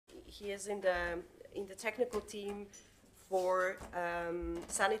he is in the technical team for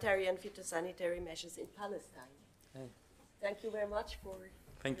sanitary and phytosanitary measures in Palestine. Hey. Thank you very much for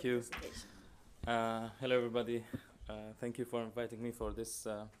Thank your you. presentation. Hello, everybody. Thank you for inviting me for this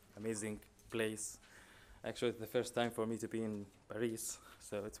amazing place. Actually, it's the first time for me to be in Paris,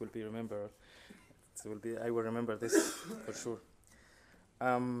 so it will be remember. It will be. I will remember this for sure.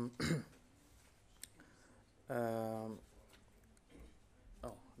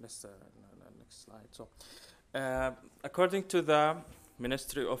 Let's next slide. So, according to the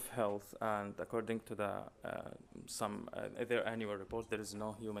Ministry of Health and according to the their annual report, there is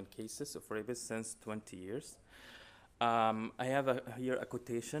no human cases of rabies since 20 years. I have here a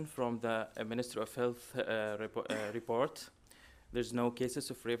quotation from the Ministry of Health report. There's no cases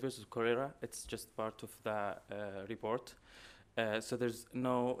of rabies or cholera. It's just part of the report. So there's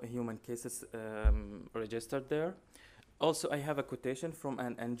no human cases registered there. Also, I have a quotation from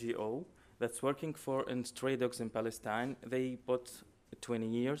an NGO that's working in stray dogs in Palestine. They put 20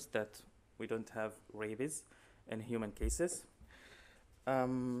 years that we don't have rabies in human cases.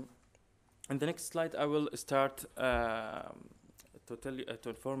 In the next slide, I will start to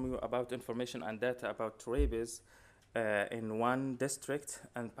inform you about information and data about rabies in one district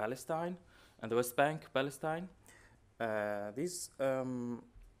in Palestine, and the West Bank, Palestine.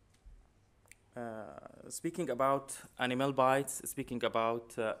 Speaking about animal bites, speaking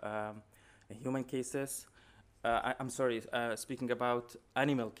about human cases, speaking about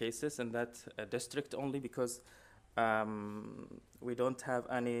animal cases in that district only because we don't have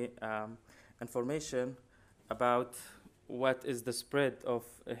any information about what is the spread of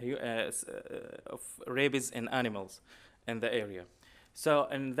rabies in animals in the area. So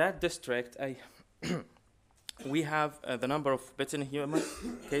in that district, we have the number of bitten human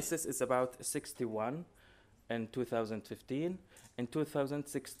cases is about 61 in 2015. In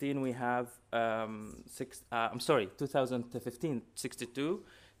 2016, we have 2015, 62,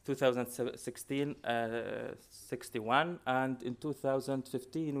 2016, 61, and in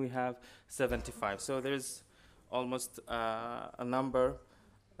 2015, we have 75. So there's almost a number,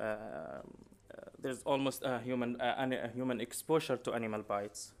 there's almost a human exposure to animal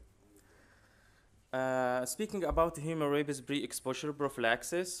bites. Speaking about human rabies pre-exposure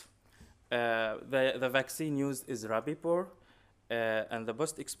prophylaxis, the vaccine used is Rabipur, and the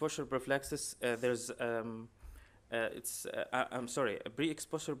post-exposure prophylaxis,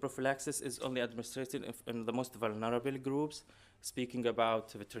 pre-exposure prophylaxis is only administered in the most vulnerable groups. Speaking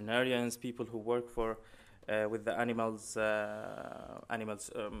about veterinarians, people who work with the animals,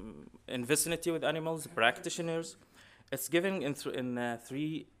 in vicinity with animals, practitioners. It's given in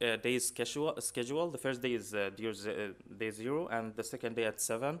 3 days schedule. The first day is day 0, and the second day at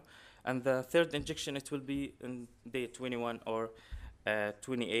 7. And the third injection, it will be in day 21 or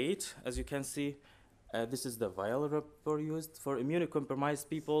 28. As you can see, this is the vial report used. For immunocompromised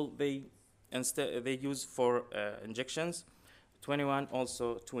people, they use 4 injections, 21,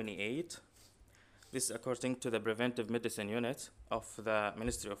 also 28. This is according to the Preventive Medicine Unit of the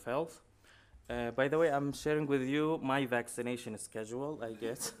Ministry of Health. By the way, I'm sharing with you my vaccination schedule, I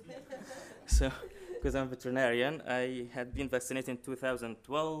guess. So, because I'm a veterinarian, I had been vaccinated in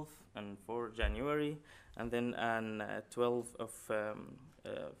 2012 and 4 January, and then on 12 of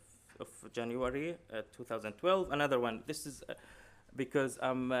January 2012, another one. This is because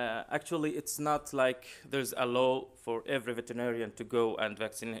actually it's not like there's a law for every veterinarian to go and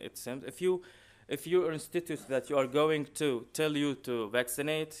vaccinate itself. If your institute that you are going to tell you to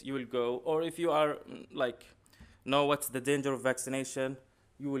vaccinate, you will go. Or if you are know what's the danger of vaccination,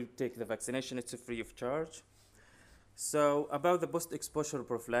 you will take the vaccination. It's free of charge. So about the post-exposure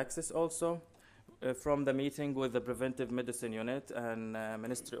prophylaxis also, from the meeting with the Preventive Medicine Unit and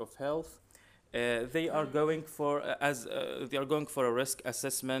Ministry of Health, they are going for a risk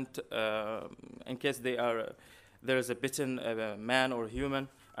assessment in case there is a bitten man or human.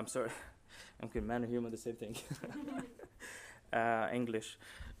 I'm sorry. Okay, man or human, the same thing. English.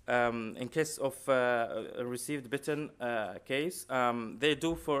 In case of a received bitten case, they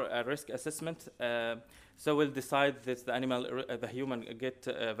do for a risk assessment. So we'll decide if the human get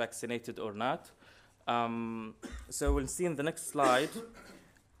vaccinated or not. So we'll see in the next slide.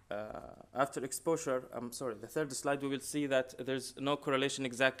 After exposure, the third slide, we will see that there's no correlation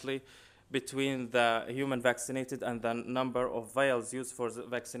exactly between the human vaccinated and the number of vials used for the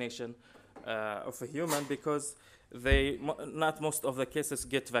vaccination of a human, because not most of the cases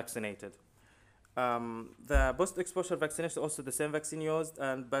get vaccinated. The post-exposure vaccination is also the same vaccine used,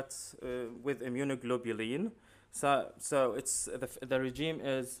 but with immunoglobulin. So it's the regime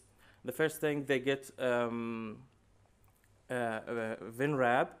is the first thing they get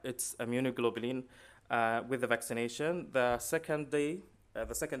VinRab, it's immunoglobulin with the vaccination. The second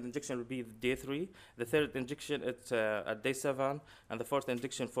injection will be day 3. The third injection at day 7, and the fourth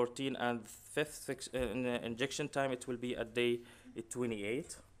injection 14, and fifth injection time it will be at day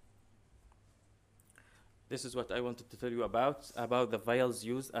 28. This is what I wanted to tell you about the vials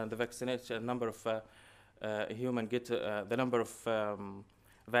used and the vaccination number of the number of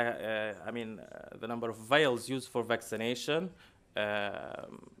the number of vials used for vaccination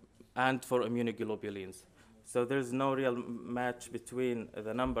and for immunoglobulins. So there's no real match between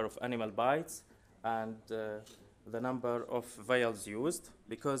the number of animal bites and the number of vials used,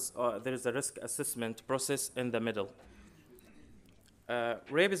 because there is a risk assessment process in the middle.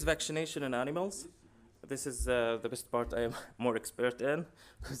 Rabies vaccination in animals. This is the best part I am more expert in,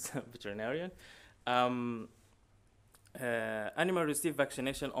 because I'm a veterinarian. Animals receive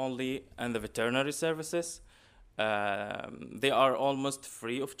vaccination only in the veterinary services. They are almost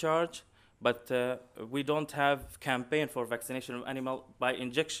free of charge, but we don't have campaign for vaccination of animal by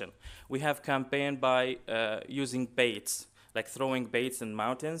injection. We have campaign by using baits, like throwing baits in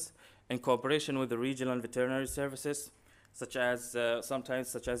mountains, in cooperation with the regional veterinary services, such as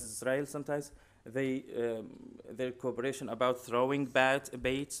Israel. Sometimes their cooperation about throwing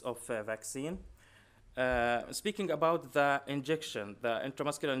baits of vaccine. Speaking about the injection, the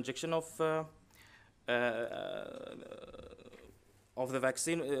intramuscular injection of the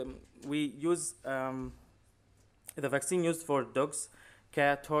vaccine, we use the vaccine used for dogs,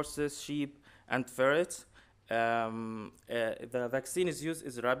 cat, horses, sheep, and ferrets. The vaccine is used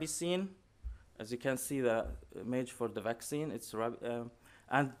is rabicine. As you can see, the image for the vaccine, it's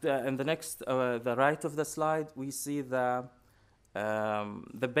and in the next, the right of the slide, we see the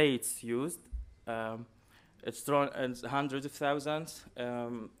baits used. It's thrown in hundreds of thousands.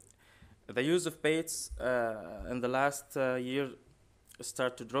 The use of baits in the last year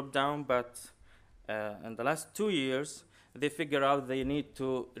start to drop down, but in the last 2 years, they figure out they need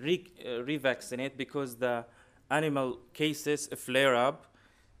to revaccinate because the animal cases flare up,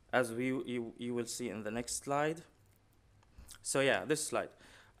 as you will see in the next slide. So yeah, this slide.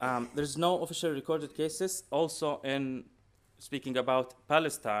 There's no official recorded cases. Also, in speaking about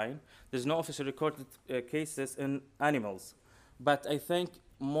Palestine, there's no official recorded cases in animals. But I think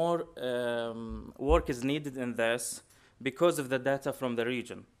more work is needed in this because of the data from the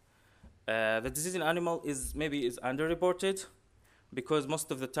region. The disease in animal is underreported, because most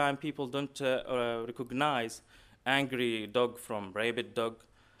of the time people don't recognize angry dog from rabid dog,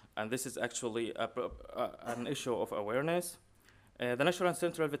 and this is actually an issue of awareness. The National and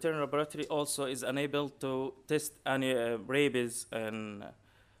Central Veterinary Laboratory also is unable to test any rabies in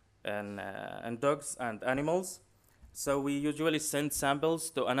dogs and animals. So we usually send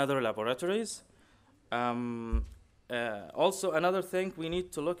samples to another laboratories. Also, another thing we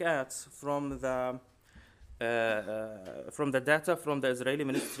need to look at from the data from the Israeli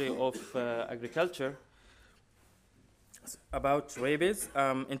Ministry of Agriculture about rabies.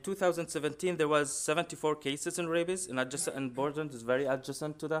 In 2017, there was 74 cases in rabies in adjacent borders, it's very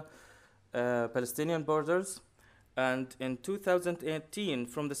adjacent to the Palestinian borders. And in 2018,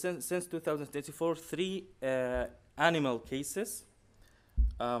 since 2024, 3 animal cases.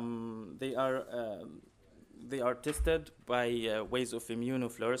 They are tested by ways of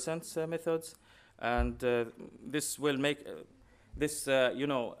immunofluorescence methods, and this will make these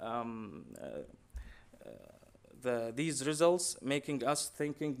results making us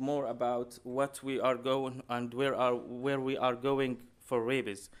thinking more about what we are going and where we are going for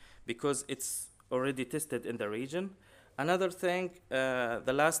rabies, because it's already tested in the region. Another thing,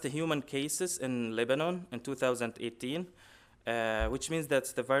 the last human cases in Lebanon in 2018, which means that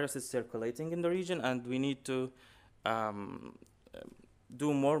the virus is circulating in the region, and we need to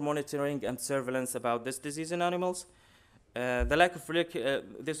do more monitoring and surveillance about this disease in animals. The lack of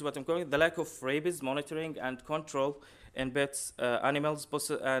this is what I'm calling the lack of rabies monitoring and control in pets, animals,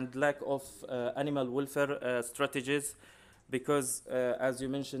 and lack of animal welfare strategies, because as you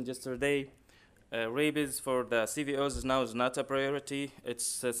mentioned yesterday, rabies for the CVOs now is not a priority.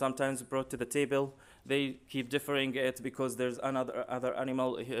 It's sometimes brought to the table. They keep deferring it because there's other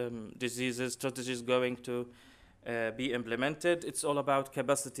animal diseases strategies going to be implemented. It's all about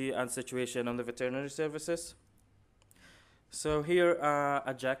capacity and situation on the veterinary services. So here,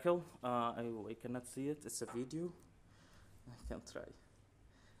 a jackal. I cannot see it. It's a video. I can try.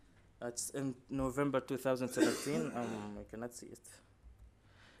 It's in November 2017. I cannot see it.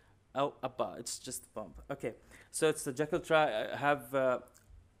 Oh, it's just a bump. Okay, so it's the jackal have.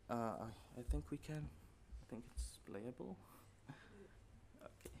 I think we can. I think it's playable.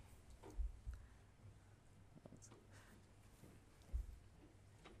 Okay.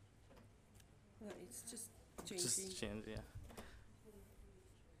 Well, it's just Just changing. change, yeah.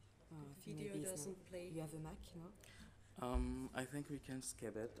 I think Video maybe it's doesn't not. play. You have a Mac, no? I think we can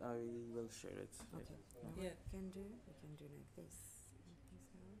skip it. I will share it. Okay. Yeah. Now Yeah. we can do like this. Like this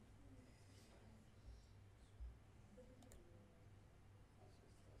now.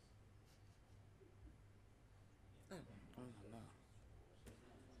 Oh. Oh, no.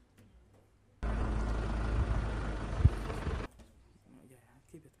 No, yeah,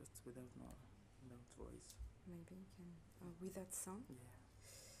 keep it, but without voice. Maybe you can without sound. Yeah.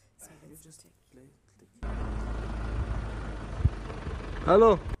 So You let's just check. play it.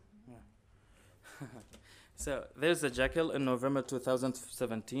 Hello. Yeah. So there's a jackal in November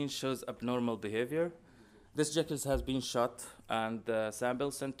 2017 shows abnormal behavior. This jackal has been shot and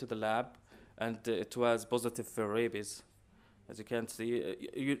sample sent to the lab, and it was positive for rabies. As you can see,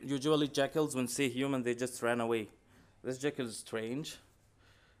 usually jackals when see human they just ran away. This jackal is strange.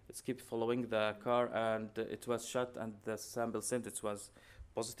 It's keep following the car, and it was shot, and the sample sent it was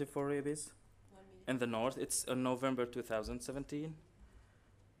positive for rabies. 1 minute. In the north, it's in November 2017.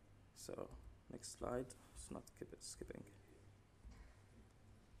 So, next slide. It's not skipping.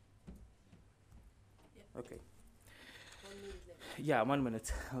 Yeah. Okay. 1 minute left. Yeah, 1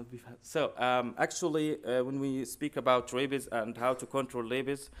 minute. I'll be fast. So, actually, when we speak about rabies and how to control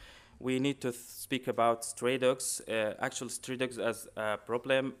rabies, we need to speak about stray dogs. Actual stray dogs as a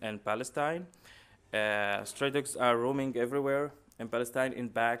problem in Palestine. Stray dogs are roaming everywhere in Palestine in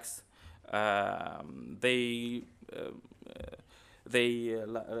packs. They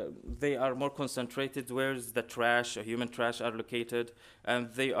are more concentrated where the trash, human trash, are located,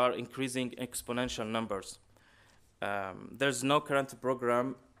 and they are increasing exponential numbers. There's no current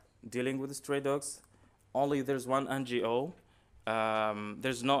program dealing with stray dogs. Only there's one NGO.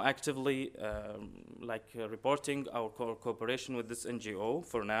 There's no actively reporting our cooperation with this NGO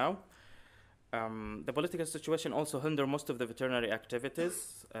for now. The political situation also hinder most of the veterinary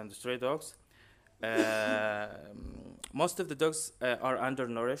activities and stray dogs. Most of the dogs are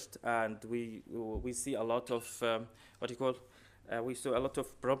undernourished, and we see a lot of we saw a lot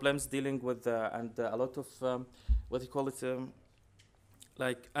of problems dealing with and a lot of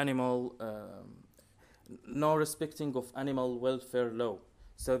like animal no respecting of animal welfare law.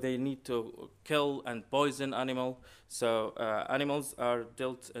 So they need to kill and poison animal. So animals are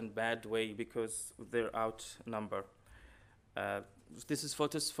dealt in bad way because they're outnumbered. This is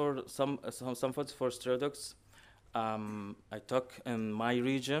photos for some photos for stray dogs. I took in my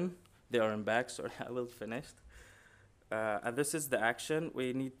region. They are in back, so I will finish. And this is the action.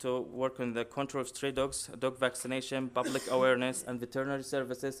 We need to work on the control of stray dogs, dog vaccination, public awareness, and veterinary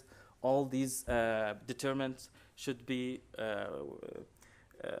services. All these determinants should be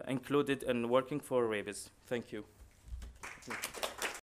included in working for rabies. Thank you.